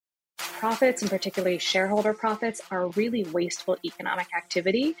profits, and particularly shareholder profits, are really wasteful economic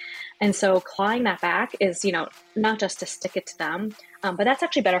activity. And so clawing that back is, not just to stick it to them, but that's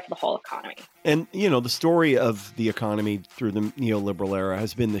actually better for the whole economy. And, the story of the economy through the neoliberal era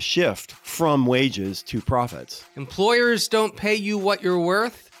has been the shift from wages to profits. Employers don't pay you what you're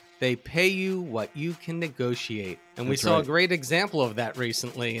worth. They pay you what you can negotiate. And we saw a great example of that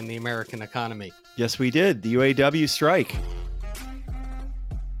recently in the American economy. Yes, we did. The UAW strike.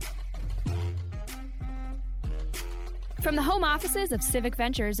 From the home offices of Civic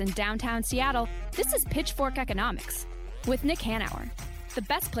Ventures in downtown Seattle, this is Pitchfork Economics with Nick Hanauer, the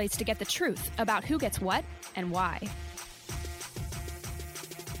best place to get the truth about who gets what and why.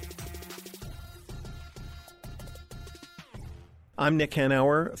 I'm Nick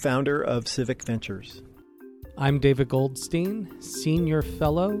Hanauer, founder of Civic Ventures. I'm David Goldstein, Senior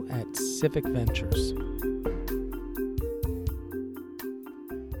Fellow at Civic Ventures.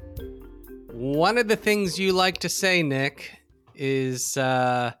 One of the things you like to say, Nick, is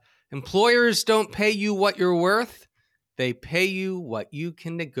employers don't pay you what you're worth. They pay you what you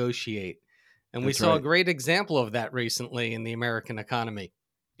can negotiate. And we saw a great example of that recently in the American economy.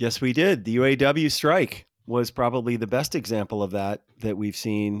 Yes, we did. The UAW strike was probably the best example of that we've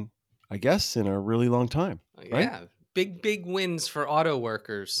seen, I guess, in a really long time. Right? Yeah. Big wins for auto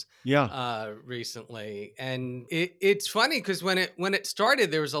workers. Yeah. Recently, and it's funny because when it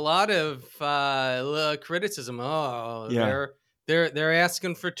started, there was a lot of criticism. Oh, yeah. They're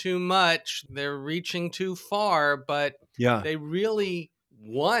asking for too much. They're reaching too far, but they really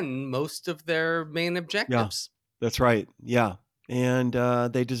won most of their main objectives. Yeah, that's right. Yeah, and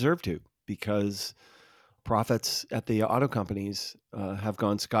they deserve to, because profits at the auto companies have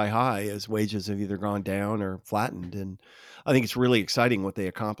gone sky high as wages have either gone down or flattened. And I think it's really exciting what they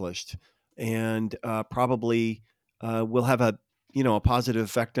accomplished, and probably will have a positive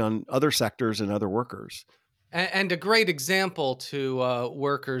effect on other sectors and other workers. And a great example to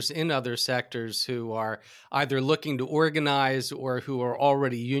workers in other sectors who are either looking to organize or who are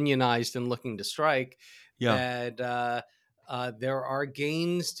already unionized and looking to strike. That there are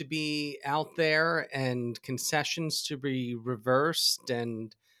gains to be out there and concessions to be reversed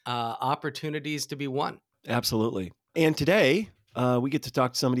and opportunities to be won. Absolutely. And today we get to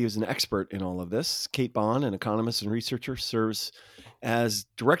talk to somebody who's an expert in all of this. Kate Bahn, an economist and researcher, serves as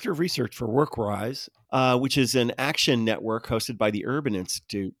Director of Research for WorkRise, which is an action network hosted by the Urban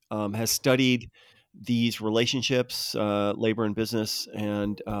Institute, has studied these relationships, labor and business,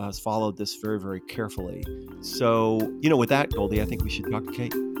 and has followed this very, very carefully. So, with that, Goldie, I think we should talk to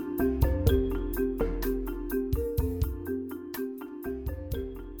Kate.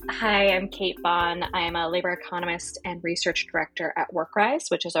 Hi, I'm Kate Bahn. I am a labor economist and research director at WorkRise,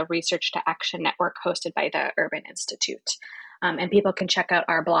 which is a research to action network hosted by the Urban Institute. And people can check out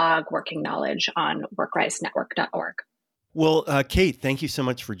our blog, Working Knowledge, on workrisenetwork.org. Well, Kate, thank you so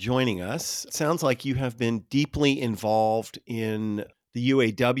much for joining us. It sounds like you have been deeply involved in the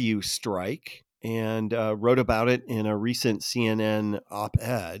UAW strike and wrote about it in a recent CNN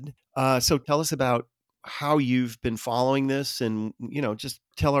op-ed. So tell us about how you've been following this, and, just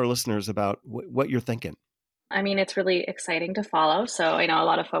tell our listeners about what you're thinking. I mean, it's really exciting to follow. So I know a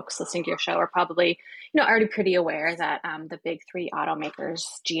lot of folks listening to your show are probably, already pretty aware that the big three automakers,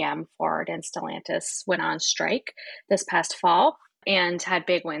 GM, Ford, and Stellantis, went on strike this past fall and had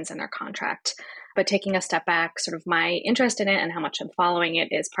big wins in their contract. But taking a step back, sort of my interest in it and how much I'm following it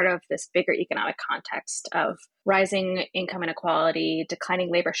is part of this bigger economic context of rising income inequality,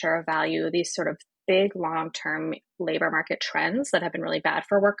 declining labor share of value, these sort of big long-term labor market trends that have been really bad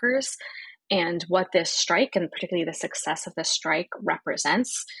for workers, and what this strike, and particularly the success of this strike,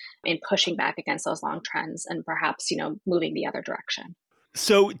 represents in pushing back against those long trends and perhaps, moving the other direction.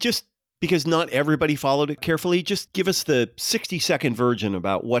 So just because not everybody followed it carefully, just give us the 60-second version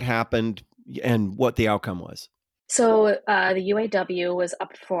about what happened and what the outcome was. So the UAW was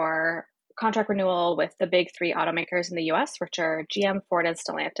up for contract renewal with the big three automakers in the U.S., which are GM, Ford, and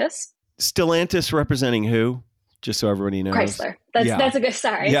Stellantis. Stellantis representing who? Just so everybody knows. Chrysler. That's a good,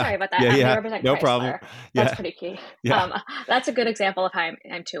 sorry about that. They represent no Chrysler. Problem. That's pretty key. That's a good example of how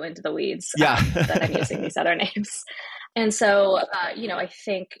I'm too into the weeds that I'm using these other names. And so, I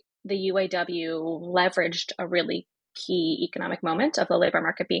think the UAW leveraged a really key economic moment of the labor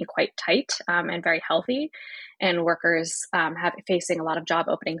market being quite tight and very healthy, and workers facing a lot of job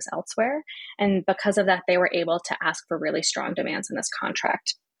openings elsewhere. And because of that, they were able to ask for really strong demands in this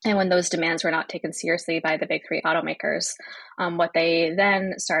contract. And when those demands were not taken seriously by the big three automakers, what they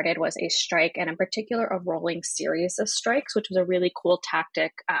then started was a strike, and in particular, a rolling series of strikes, which was a really cool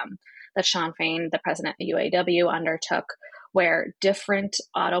tactic that Shawn Fain, the president of UAW, undertook, where different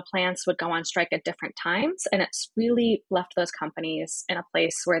auto plants would go on strike at different times. And it's really left those companies in a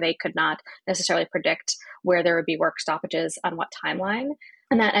place where they could not necessarily predict where there would be work stoppages on what timeline.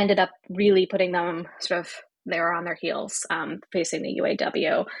 And that ended up really putting them they were on their heels, facing the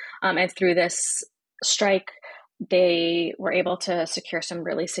UAW. And through this strike, they were able to secure some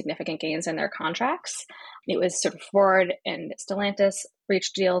really significant gains in their contracts. It was sort of Ford and Stellantis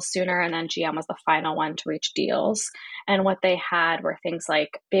reached deals sooner, and then GM was the final one to reach deals. And what they had were things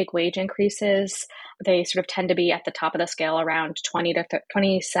like big wage increases. They sort of tend to be at the top of the scale around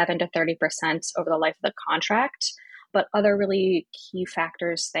 27 to 30% over the life of the contract. But other really key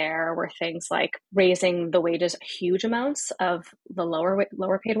factors there were things like raising the wages huge amounts of the lower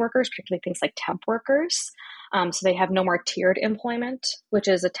paid workers, particularly things like temp workers. So they have no more tiered employment, which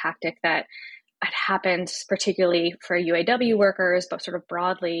is a tactic that had happened particularly for UAW workers, but sort of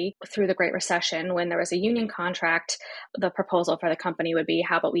broadly through the Great Recession. When there was a union contract, the proposal for the company would be,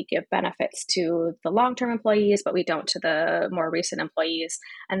 how about we give benefits to the long-term employees, but we don't to the more recent employees?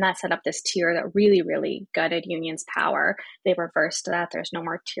 And that set up this tier that really, really gutted unions' power. They reversed that. There's no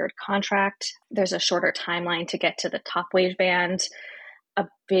more tiered contract. There's a shorter timeline to get to the top wage band. A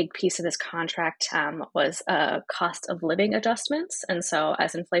big piece of this contract was cost of living adjustments. And so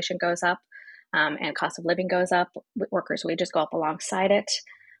as inflation goes up, and cost of living goes up, workers' wages go up alongside it.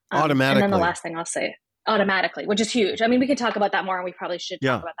 Automatically. And then the last thing I'll say, automatically, which is huge. I mean, we can talk about that more, and we probably should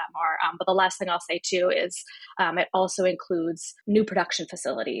talk about that more. But the last thing I'll say too is it also includes new production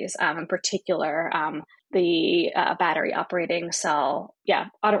facilities, in particular the operating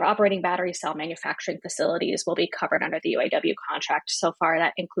battery cell manufacturing facilities will be covered under the UAW contract. So far,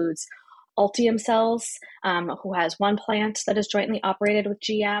 that includes Ultium Cells, who has one plant that is jointly operated with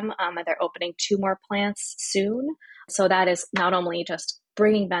GM, and they're opening 2 more plants soon. So that is not only just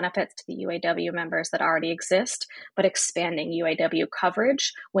bringing benefits to the UAW members that already exist, but expanding UAW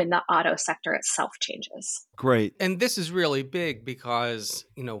coverage when the auto sector itself changes. Great. And this is really big because,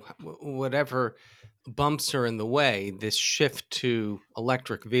 whatever bumps are in the way, this shift to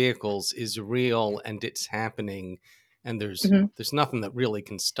electric vehicles is real and it's happening. And there's nothing that really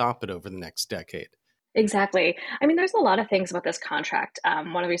can stop it over the next decade. Exactly. I mean, there's a lot of things about this contract.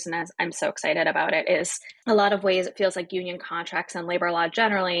 One of the reasons I'm so excited about it is a lot of ways it feels like union contracts and labor law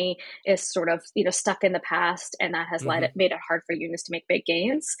generally is sort of, stuck in the past, and that has made it hard for unions to make big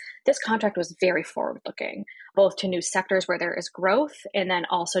gains. This contract was very forward-looking, both to new sectors where there is growth and then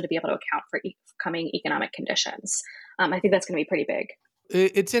also to be able to account for coming economic conditions. I think that's going to be pretty big.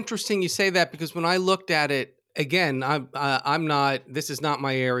 It's interesting you say that, because when I looked at it, again, I'm not, this is not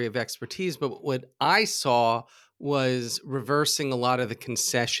my area of expertise, but what I saw was reversing a lot of the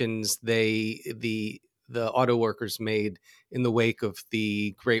concessions the auto workers made in the wake of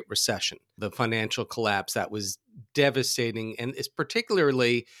the Great Recession, the financial collapse that was devastating, and it's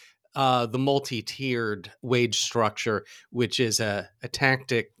particularly the multi-tiered wage structure, which is a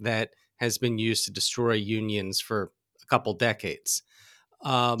tactic that has been used to destroy unions for a couple decades.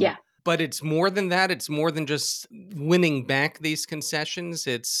 But it's more than that. It's more than just winning back these concessions.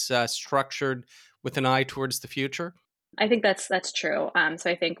 It's structured with an eye towards the future. I think that's true. So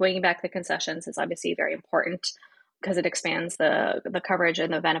I think winning back the concessions is obviously very important because it expands the coverage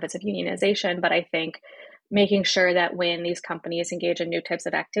and the benefits of unionization. But I think making sure that when these companies engage in new types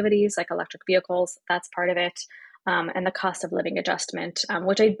of activities like electric vehicles, that's part of it. And the cost of living adjustment,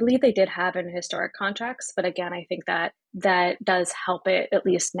 which I believe they did have in historic contracts. But again, I think that does help it at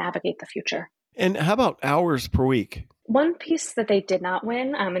least navigate the future. And how about hours per week? One piece that they did not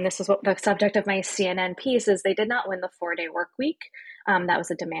win, and this is what the subject of my CNN piece is, they did not win the 4-day work week. That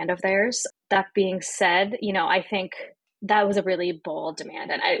was a demand of theirs. That being said, I think that was a really bold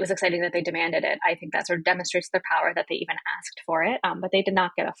demand, and it was exciting that they demanded it. I think that sort of demonstrates their power that they even asked for it, but they did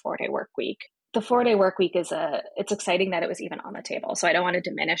not get a 4-day work week. The 4-day work week it's exciting that it was even on the table. So I don't want to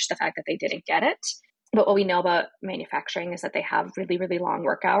diminish the fact that they didn't get it. But what we know about manufacturing is that they have really, really long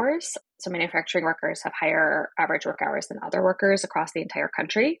work hours. So manufacturing workers have higher average work hours than other workers across the entire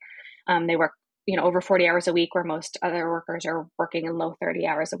country. They work, over 40 hours a week, where most other workers are working in low 30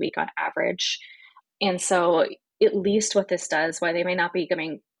 hours a week on average. And so at least what this does, while they may not be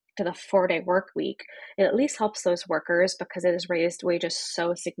going to the 4-day work week, it at least helps those workers because it has raised wages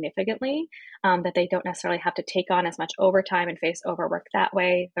so significantly that they don't necessarily have to take on as much overtime and face overwork that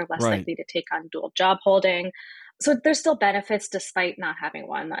way. They're less likely to take on dual job holding. So there's still benefits despite not having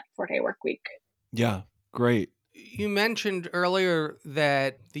won that 4-day work week. Yeah, great. You mentioned earlier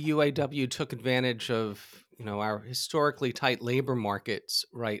that the UAW took advantage of, our historically tight labor markets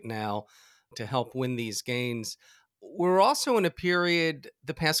right now to help win these gains. We're also in a period,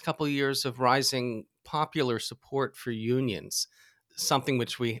 the past couple of years, of rising popular support for unions, something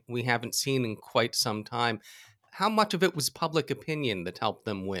which we haven't seen in quite some time. How much of it was public opinion that helped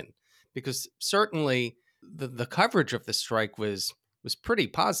them win? Because certainly the coverage of the strike was pretty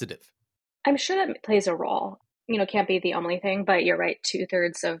positive. I'm sure that plays a role. Can't be the only thing, but you're right.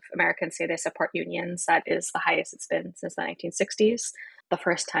 2/3 of Americans say they support unions. That is the highest it's been since the 1960s. The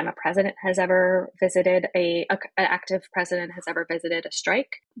first time a president has ever visited an active president has ever visited a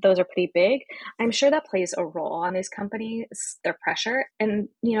strike. Those are pretty big. I'm sure that plays a role on these companies, their pressure. And,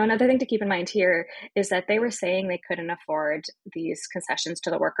 another thing to keep in mind here is that they were saying they couldn't afford these concessions to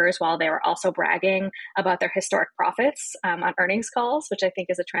the workers while they were also bragging about their historic profits on earnings calls, which I think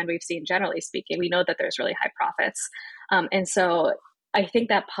is a trend we've seen generally speaking. We know that there's really high profits. And so I think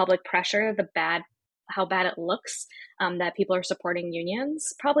that public pressure, how bad it looks, that people are supporting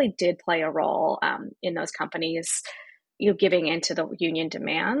unions probably did play a role in those companies, giving into the union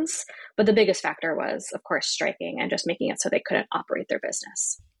demands. But the biggest factor was, of course, striking and just making it so they couldn't operate their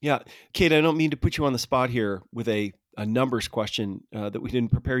business. Yeah. Kate, I don't mean to put you on the spot here with a numbers question that we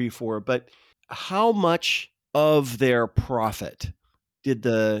didn't prepare you for, but how much of their profit did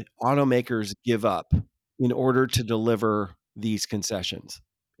the automakers give up in order to deliver these concessions?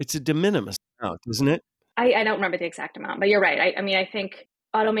 It's a de minimis amount, isn't it? I don't remember the exact amount, but you're right. I think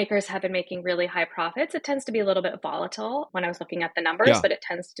automakers have been making really high profits. It tends to be a little bit volatile when I was looking at the numbers, but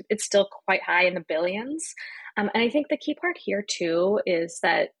it's still quite high in the billions. And I think the key part here too is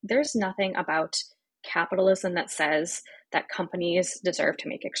that there's nothing about capitalism that says that companies deserve to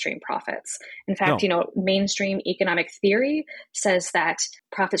make extreme profits. In fact, mainstream economic theory says that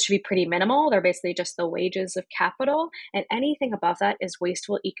profits should be pretty minimal. They're basically just the wages of capital, and anything above that is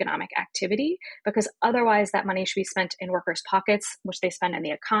wasteful economic activity, because otherwise that money should be spent in workers' pockets, which they spend in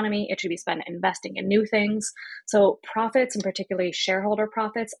the economy. It should be spent investing in new things. So profits, and particularly shareholder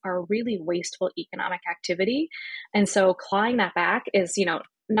profits, are really wasteful economic activity. And so clawing that back is,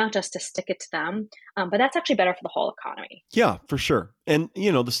 not just to stick it to them, but that's actually better for the whole economy. Yeah, for sure. And,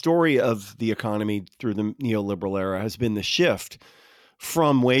 the story of the economy through the neoliberal era has been the shift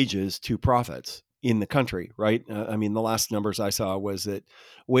from wages to profits in the country, right? The last numbers I saw was that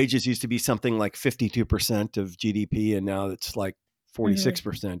wages used to be something like 52% of GDP, and now it's like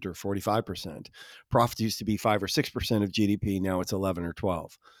 46% or 45%. Profits used to be 5 or 6% of GDP. Now it's 11 or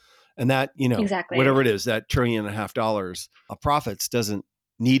 12. And that, Exactly. whatever it is, that $1.5 trillion of profits doesn't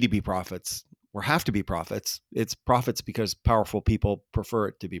need to be profits or have to be profits. It's profits because powerful people prefer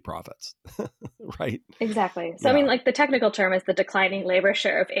it to be profits, right? Exactly. So, the technical term is the declining labor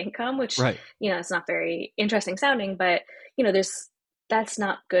share of income, which, it's not very interesting sounding, but, that's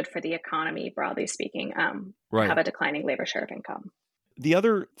not good for the economy, broadly speaking, have a declining labor share of income. The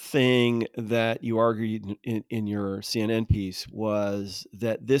other thing that you argued in your CNN piece was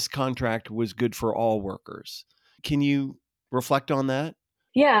that this contract was good for all workers. Can you reflect on that?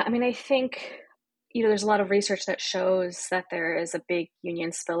 Yeah, I think, there's a lot of research that shows that there is a big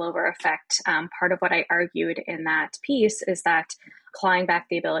union spillover effect. Part of what I argued in that piece is that clawing back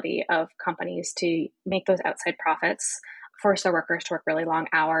the ability of companies to make those outside profits, force their workers to work really long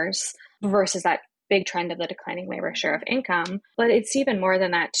hours, versus that big trend of the declining labor share of income. But it's even more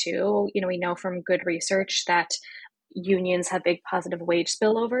than that too. We know from good research that unions have big positive wage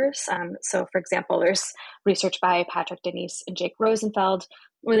spillovers. So, for example, there's research by Patrick Denise and Jake Rosenfeld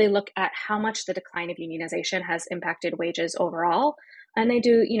where they look at how much the decline of unionization has impacted wages overall. And they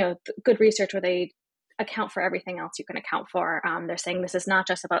do, good research where they account for everything else you can account for. They're saying this is not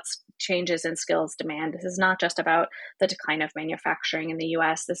just about changes in skills demand. This is not just about the decline of manufacturing in the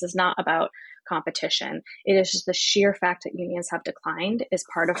US. This is not about competition. It is just the sheer fact that unions have declined is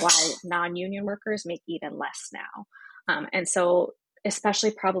part of why non-union workers make even less now. And so,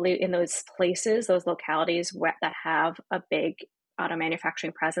 especially probably in those places, those localities that have a big auto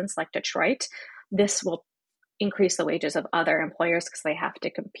manufacturing presence like Detroit, this will increase the wages of other employers because they have to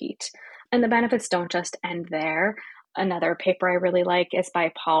compete. And the benefits don't just end there. Another paper I really like is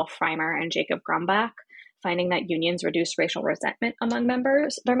by Paul Freimer and Jacob Grumbach, finding that unions reduce racial resentment among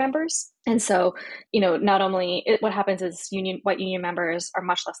their members. And so, not only what happens is white union members are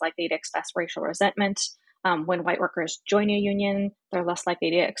much less likely to express racial resentment. When white workers join a union, they're less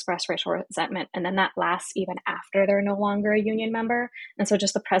likely to express racial resentment. And then that lasts even after they're no longer a union member. And so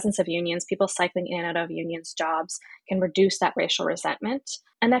just the presence of unions, people cycling in and out of unions' jobs can reduce that racial resentment.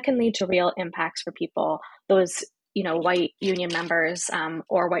 And that can lead to real impacts for people. Those, white union members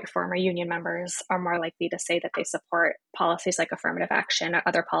or white former union members are more likely to say that they support policies like affirmative action or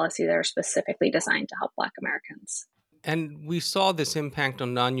other policies that are specifically designed to help Black Americans. And we saw this impact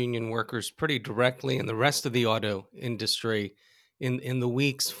on non-union workers pretty directly in the rest of the auto industry in the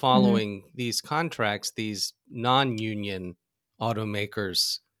weeks Mm-hmm. following these contracts, these non-union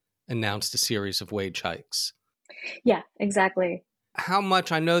automakers announced a series of wage hikes. Yeah, exactly. How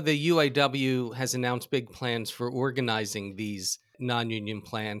much, I know the UAW has announced big plans for organizing these non-union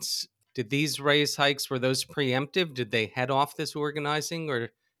plants. Did these raise hikes, were those preemptive? Did they head off this organizing, or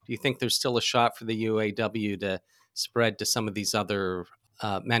do you think there's still a shot for the UAW to spread to some of these other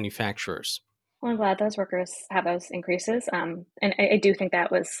manufacturers? Well, I'm glad those workers have those increases. And I do think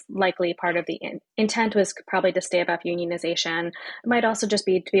that was likely part of the intent was probably to stay above unionization. It might also just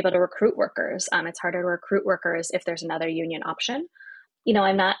be to be able to recruit workers. It's harder to recruit workers if there's another union option.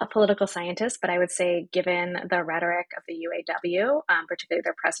 I'm not a political scientist, but I would say, given the rhetoric of the UAW, particularly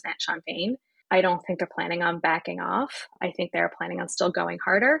their president, Sean Fain, I don't think they're planning on backing off. I think they're planning on still going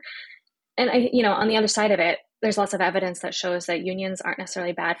harder. And on the other side of it, there's lots of evidence that shows that unions aren't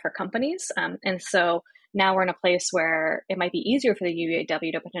necessarily bad for companies. And so now we're in a place where it might be easier for the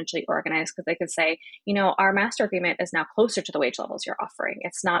UAW to potentially organize because they could say, our master agreement is now closer to the wage levels you're offering.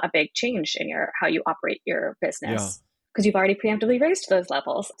 It's not a big change in how you operate your business because you've already preemptively raised those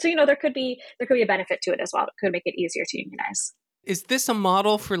levels. So, there could be a benefit to it as well. It could make it easier to unionize. Is this a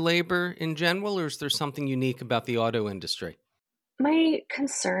model for labor in general, or is there something unique about the auto industry? My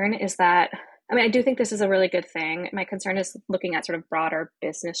concern is that, I do think this is a really good thing. My concern is looking at sort of broader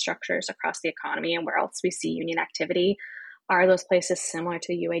business structures across the economy and where else we see union activity. Are those places similar to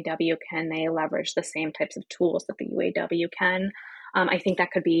the UAW? Can they leverage the same types of tools that the UAW can? I think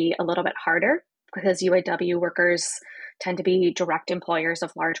that could be a little bit harder because UAW workers tend to be direct employers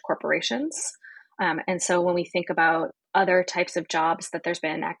of large corporations. And so when we think about other types of jobs that there's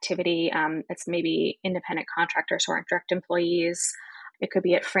been activity, it's maybe independent contractors who aren't direct employees. It could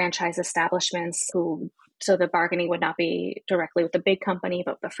be at franchise establishments so the bargaining would not be directly with the big company,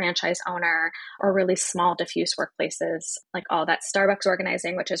 but with the franchise owner, or really small diffuse workplaces like all that Starbucks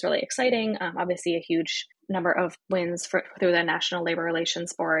organizing, which is really exciting. Obviously, a huge number of wins through the National Labor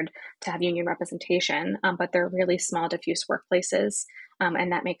Relations Board to have union representation, but they're really small diffuse workplaces,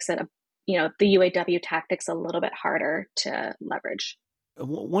 and that makes it the UAW tactics a little bit harder to leverage.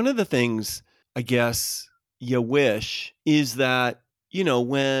 One of the things I guess you wish is that,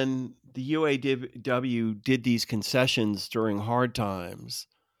 when the UAW did these concessions during hard times,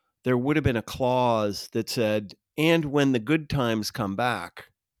 there would have been a clause that said, and when the good times come back,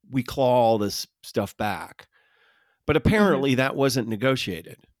 we claw all this stuff back. But apparently that wasn't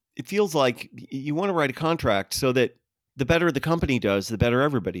negotiated. It feels like you want to write a contract so that the better the company does, the better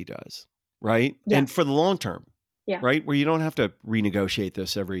everybody does, right? Yeah. And for the long term, Yeah. right? Where you don't have to renegotiate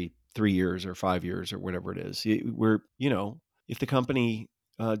this every 3 years or 5 years or whatever it is. If the company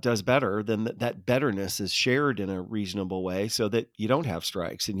does better, then that betterness is shared in a reasonable way so that you don't have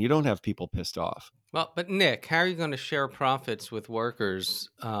strikes and you don't have people pissed off. Well, but Nick, how are you going to share profits with workers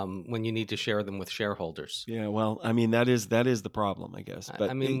when you need to share them with shareholders? Yeah, well, that is the problem, I guess.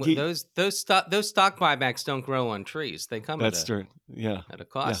 But those stock buybacks don't grow on trees. They come that's true. Yeah, at a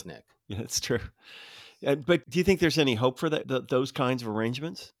cost, yeah. Nick. Yeah, that's true. But do you think there's any hope for those kinds of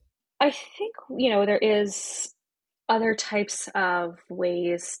arrangements? I think there is other types of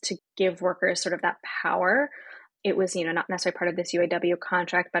ways to give workers sort of that power. It was, not necessarily part of this UAW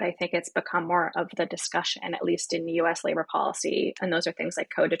contract, but I think it's become more of the discussion, at least in US labor policy. And those are things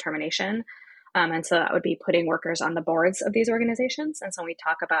like co-determination. And so that would be putting workers on the boards of these organizations. And so when we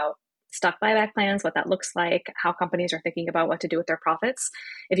talk about stock buyback plans, what that looks like, how companies are thinking about what to do with their profits,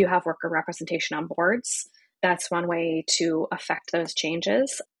 if you have worker representation on boards, that's one way to affect those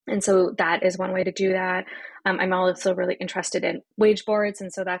changes. And so that is one way to do that. I'm also really interested in wage boards.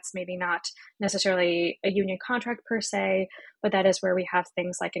 And so that's maybe not necessarily a union contract per se, but that is where we have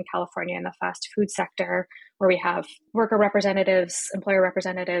things like in California in the fast food sector, where we have worker representatives, employer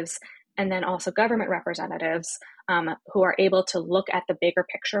representatives, and then also government representatives who are able to look at the bigger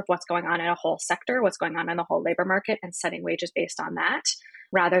picture of what's going on in a whole sector, what's going on in the whole labor market, and setting wages based on that,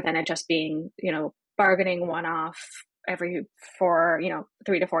 rather than it just being, bargaining one-off every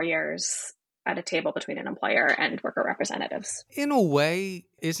 3 to 4 years at a table between an employer and worker representatives. In a way,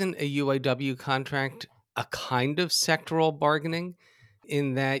 isn't a UAW contract a kind of sectoral bargaining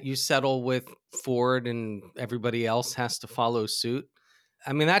in that you settle with Ford and everybody else has to follow suit?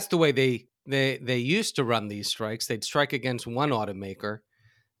 That's the way they used to run these strikes. They'd strike against one automaker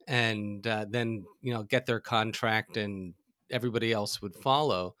and then get their contract and everybody else would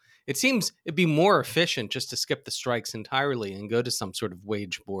follow. It seems it'd be more efficient just to skip the strikes entirely and go to some sort of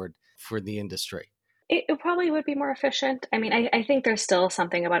wage board for the industry. It probably would be more efficient. I mean, I think there's still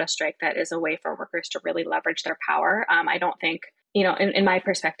something about a strike that is a way for workers to really leverage their power. I don't think, in my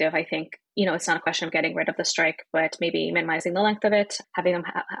perspective, I think, it's not a question of getting rid of the strike, but maybe minimizing the length of it, having them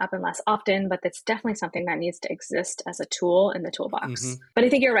happen less often. But it's definitely something that needs to exist as a tool in the toolbox. But I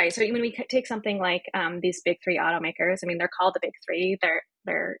think you're right. So when we take something like these big three automakers, I mean, they're called the big three.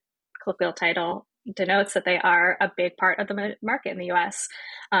 Their colloquial title denotes that they are a big part of the market in the US.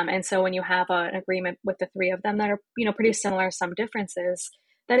 And so when you have an agreement with the three of them that are, pretty similar, some differences,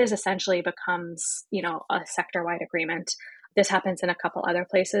 that is essentially becomes, a sector-wide agreement. This happens in a couple other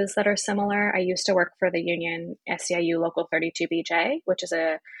places that are similar. I used to work for the union SEIU Local 32BJ, which is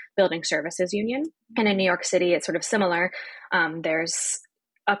a building services union. And in New York City, it's sort of similar. There's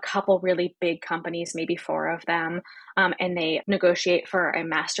a couple really big companies, maybe four of them, and they negotiate for a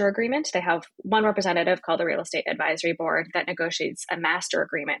master agreement. They have one representative called the Real Estate Advisory Board that negotiates a master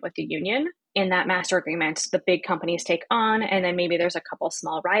agreement with the union. In that master agreement, the big companies take on, and then maybe there's a couple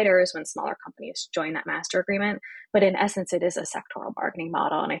small riders when smaller companies join that master agreement. But in essence, it is a sectoral bargaining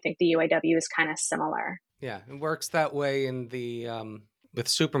model, and I think the UAW is kind of similar. Yeah, it works that way in the with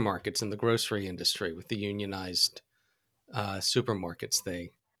supermarkets in the grocery industry with the unionized supermarkets.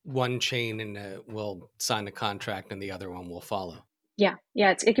 One chain will sign a contract and the other one will follow. Yeah,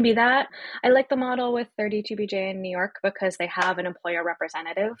 it can be that. I like the model with 32BJ in New York because they have an employer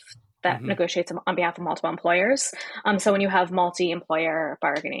representative that negotiates on behalf of multiple employers. So when you have multi-employer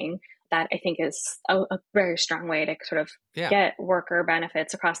bargaining, that I think is a very strong way to sort of get worker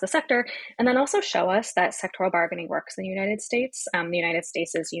benefits across the sector, and then also show us that sectoral bargaining works in the United States. The United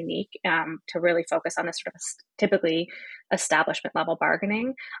States is unique to really focus on this sort of typically establishment level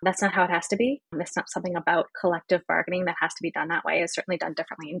bargaining. That's not how it has to be. It's not something about collective bargaining that has to be done that way. It's certainly done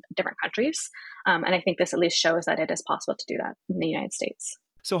differently in different countries. And I think this at least shows that it is possible to do that in the United States.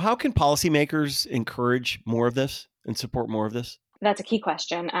 So how can policymakers encourage more of this and support more of this? That's a key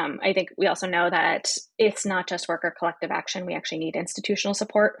question. I think we also know that it's not just worker collective action. We actually need institutional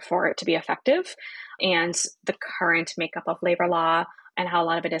support for it to be effective. And the current makeup of labor law and how a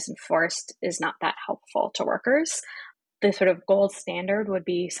lot of it is enforced is not that helpful to workers. The sort of gold standard would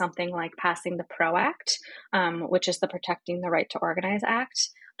be something like passing the PRO Act, which is the Protecting the Right to Organize Act.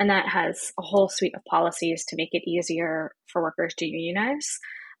 And that has a whole suite of policies to make it easier for workers to unionize.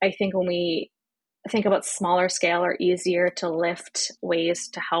 I think when we think about smaller scale or easier to lift ways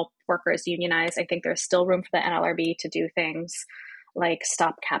to help workers unionize, I think there's still room for the NLRB to do things like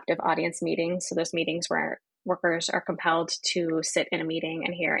stop captive audience meetings. So those meetings where workers are compelled to sit in a meeting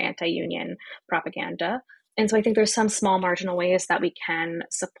and hear anti-union propaganda. And so I think there's some small marginal ways that we can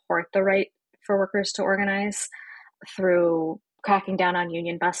support the right for workers to organize through cracking down on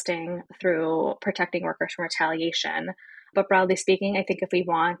union busting, through protecting workers from retaliation. But broadly speaking, I think if we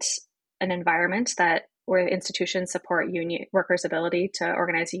want an environment where institutions support union workers' ability to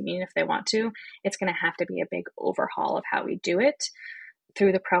organize a union if they want to, it's going to have to be a big overhaul of how we do it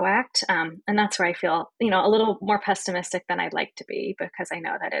through the PRO Act. And that's where I feel, a little more pessimistic than I'd like to be, because I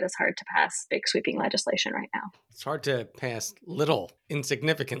know that it is hard to pass big sweeping legislation right now. It's hard to pass little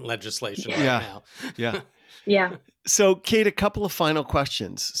insignificant legislation right now. Yeah. So, Kate, a couple of final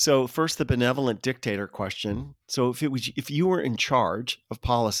questions. So first, the benevolent dictator question. So if you were in charge of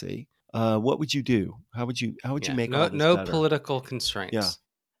policy, what would you do? How would you make all this better? Political constraints? Yeah.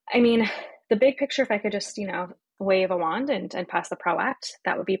 I mean, the big picture, if I could just, wave a wand and pass the PRO Act,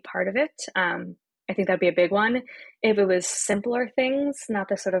 that would be part of it. I think that'd be a big one. If it was simpler things, not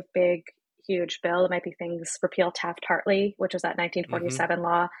the sort of big, huge bill, it might be things repeal Taft-Hartley, which was that 1947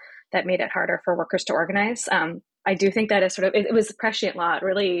 law that made it harder for workers to organize. I do think that is it was a prescient law. It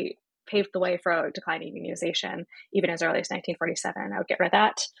really paved the way for a decline in unionization, even as early as 1947. I would get rid of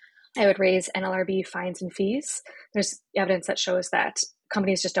that. I would raise NLRB fines and fees. There's evidence that shows that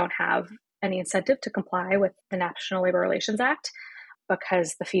companies just don't have any incentive to comply with the National Labor Relations Act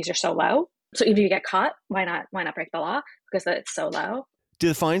because the fees are so low. So even if you get caught, why not break the law? Because it's so low. Do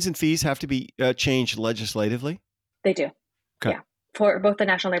the fines and fees have to be changed legislatively? They do. Okay. Yeah. For both the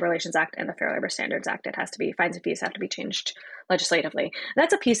National Labor Relations Act and the Fair Labor Standards Act, it has to be, fines and fees have to be changed legislatively.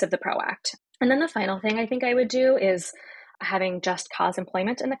 That's a piece of the PRO Act. And then the final thing I think I would do is having just cause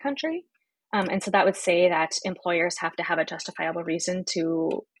employment in the country. And so that would say that employers have to have a justifiable reason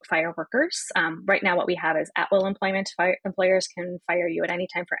to fire workers. Right now, what we have is at-will employment. Employers can fire you at any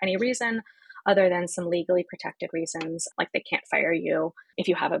time for any reason other than some legally protected reasons, like they can't fire you if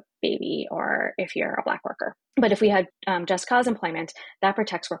you have a baby or if you're a Black worker. But if we had just cause employment, that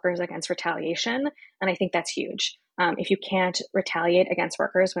protects workers against retaliation. And I think that's huge. if you can't retaliate against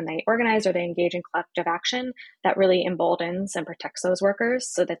workers when they organize or they engage in collective action, that really emboldens and protects those workers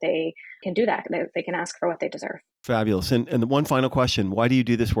so that they can do that. They can ask for what they deserve. Fabulous. And the one final question, why do you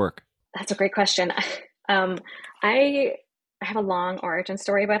do this work? That's a great question. I have a long origin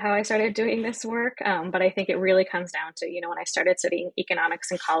story about how I started doing this work, but I think it really comes down to, when I started studying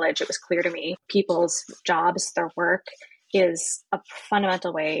economics in college, it was clear to me people's jobs, their work is a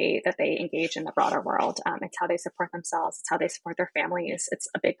fundamental way that they engage in the broader world. It's how they support themselves. It's how they support their families. It's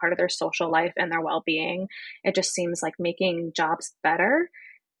a big part of their social life and their well-being. It just seems like making jobs better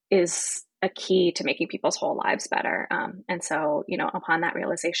is a key to making people's whole lives better. And so, upon that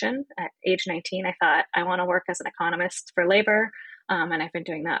realization at age 19, I thought I want to work as an economist for labor. And I've been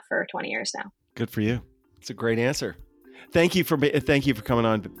doing that for 20 years now. Good for you. It's a great answer. Thank you for coming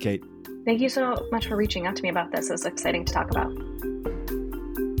on, Kate. Thank you so much for reaching out to me about this. It was exciting to talk about.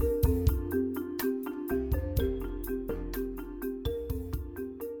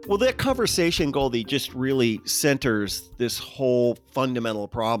 Well, that conversation, Goldie, just really centers this whole fundamental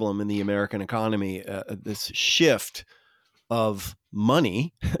problem in the American economy, this shift of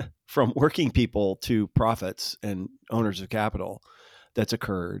money from working people to profits and owners of capital that's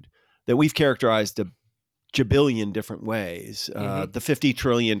occurred, that we've characterized a jabillion different ways. The $50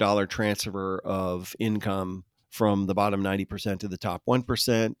 trillion transfer of income from the bottom 90% to the top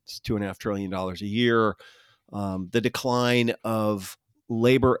 1%, it's $2.5 trillion a year. The decline of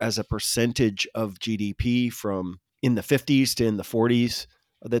labor as a percentage of GDP from in the 50s to in the 40s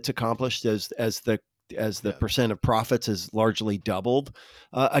that's accomplished as the percent of profits has largely doubled.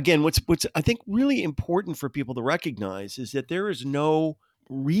 Again, what's I think really important for people to recognize is that there is no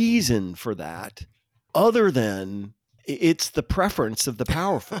reason for that other than it's the preference of the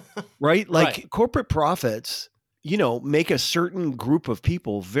powerful, right? Like corporate profits, make a certain group of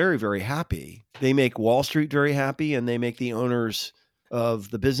people very, very happy. They make Wall Street very happy, and they make the owners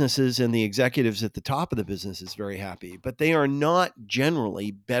of the businesses and the executives at the top of the businesses very happy, but they are not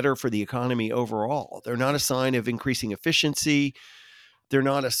generally better for the economy overall. They're not a sign of increasing efficiency. They're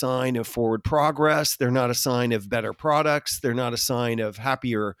not a sign of forward progress. They're not a sign of better products. They're not a sign of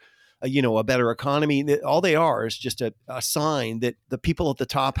happier, a better economy. All they are is just a sign that the people at the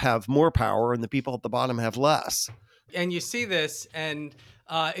top have more power and the people at the bottom have less. And you see this, and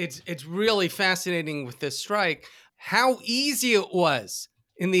it's really fascinating with this strike, how easy it was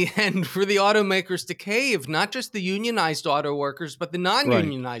in the end for the automakers to cave, not just the unionized auto workers, but the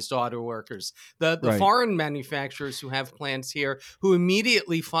non-unionized auto workers, the foreign manufacturers who have plants here, who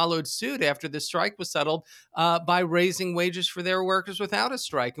immediately followed suit after the strike was settled by raising wages for their workers without a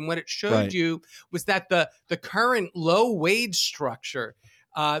strike. And what it showed you was that the current low wage structure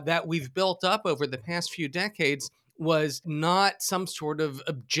that we've built up over the past few decades was not some sort of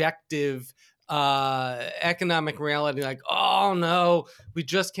objective economic reality, like, oh no, we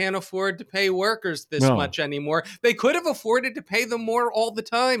just can't afford to pay workers this much anymore. They could have afforded to pay them more all the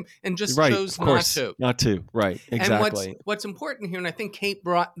time and just chose not to. Right, exactly. And what's important here, and I think Kate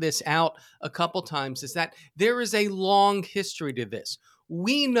brought this out a couple times, is that there is a long history to this.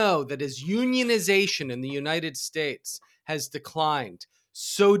 We know that as unionization in the United States has declined,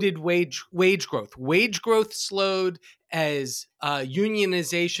 so did wage growth. Wage growth slowed as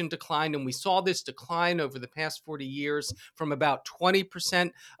unionization declined, and we saw this decline over the past 40 years from about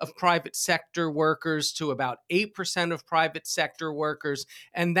 20% of private sector workers to about 8% of private sector workers,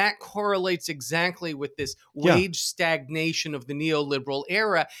 and that correlates exactly with this wage stagnation of the neoliberal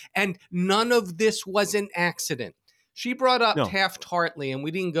era, and none of this was an accident. She brought up Taft-Hartley, and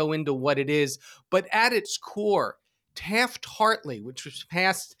we didn't go into what it is, but at its core, Taft-Hartley, which was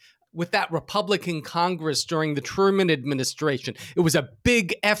passed with that Republican Congress during the Truman administration, it was a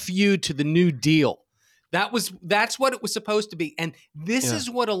big FU to the New Deal. That's what it was supposed to be. And this is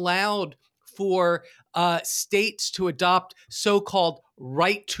what allowed for states to adopt so-called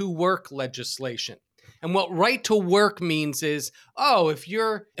right-to-work legislation. And what right to work means is, if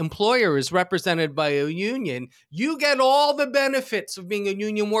your employer is represented by a union, you get all the benefits of being a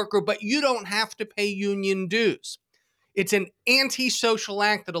union worker, but you don't have to pay union dues. It's an anti-social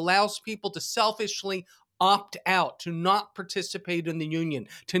act that allows people to selfishly opt out, to not participate in the union,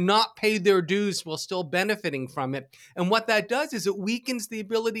 to not pay their dues while still benefiting from it. And what that does is it weakens the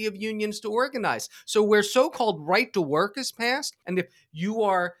ability of unions to organize. So where so-called right to work is passed, and if you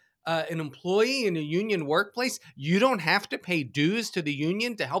are an employee in a union workplace, you don't have to pay dues to the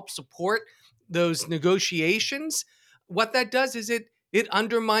union to help support those negotiations. What that does is it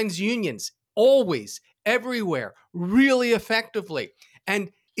undermines unions always, everywhere, really effectively. And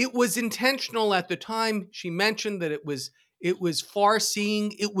it was intentional at the time. She mentioned that it was It was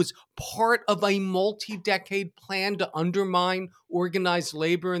far-seeing. It was part of a multi-decade plan to undermine organized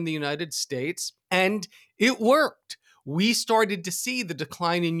labor in the United States, and it worked. We started to see the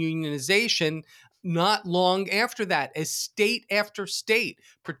decline in unionization not long after that, as state after state,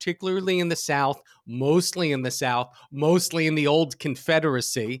 particularly in the South, mostly in the old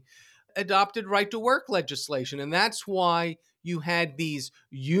Confederacy, adopted right-to-work legislation. And that's why you had these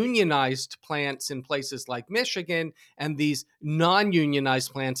unionized plants in places like Michigan and these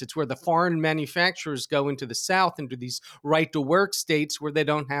non-unionized plants. It's where the foreign manufacturers go into the South, into these right-to-work states where they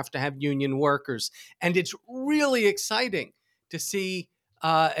don't have to have union workers. And it's really exciting to see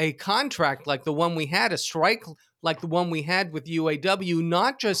a contract like the one we had, a strike like the one we had with UAW,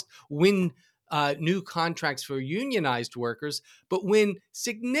 not just win new contracts for unionized workers, but win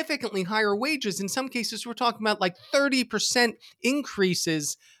significantly higher wages. In some cases, we're talking about like 30%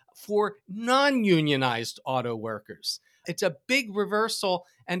 increases for non-unionized auto workers. It's a big reversal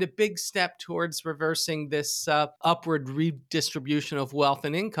and a big step towards reversing this upward redistribution of wealth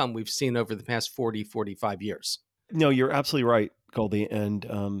and income we've seen over the past 40, 45 years. No, you're absolutely right, Goldie. And,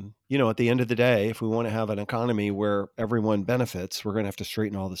 at the end of the day, if we want to have an economy where everyone benefits, we're going to have to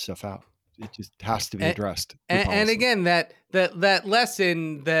straighten all this stuff out. It just has to be addressed. And again, that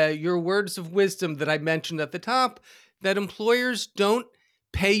lesson, your words of wisdom that I mentioned at the top, that employers don't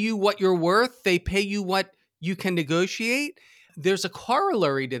pay you what you're worth, they pay you what you can negotiate. There's a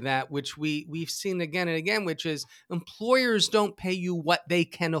corollary to that, which we've seen again and again, which is employers don't pay you what they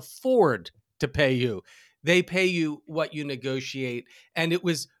can afford to pay you. They pay you what you negotiate. And it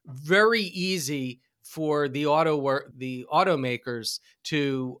was very easy for the automakers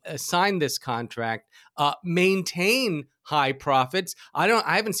to sign this contract, maintain high profits. I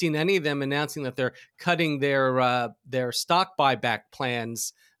haven't seen any of them announcing that they're cutting their stock buyback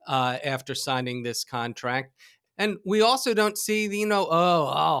plans after signing this contract. And we also don't see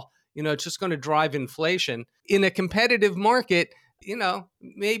it's just going to drive inflation in a competitive market.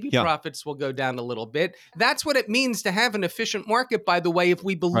 Maybe profits will go down a little bit. That's what it means to have an efficient market, by the way. If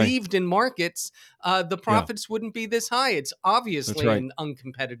we believed in markets, the profits wouldn't be this high. It's obviously an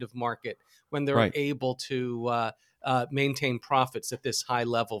uncompetitive market when they're able to maintain profits at this high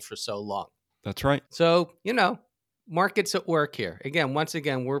level for so long. That's right. So, markets at work here. Once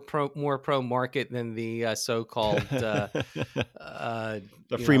again, we're more pro-market than the so-called... the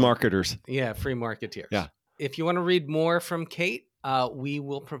free marketers. Yeah, free marketeers. Yeah. If you want to read more from Kate, we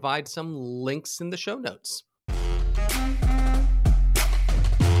will provide some links in the show notes.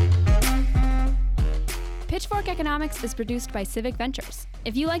 Pitchfork Economics is produced by Civic Ventures.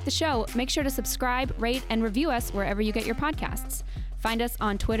 If you like the show, make sure to subscribe, rate, and review us wherever you get your podcasts. Find us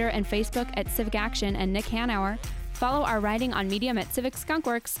on Twitter and Facebook at Civic Action and Nick Hanauer. Follow our writing on Medium at Civic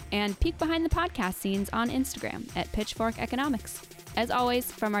Skunkworks, and peek behind the podcast scenes on Instagram at Pitchfork Economics. As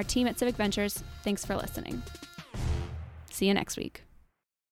always, from our team at Civic Ventures, thanks for listening. See you next week.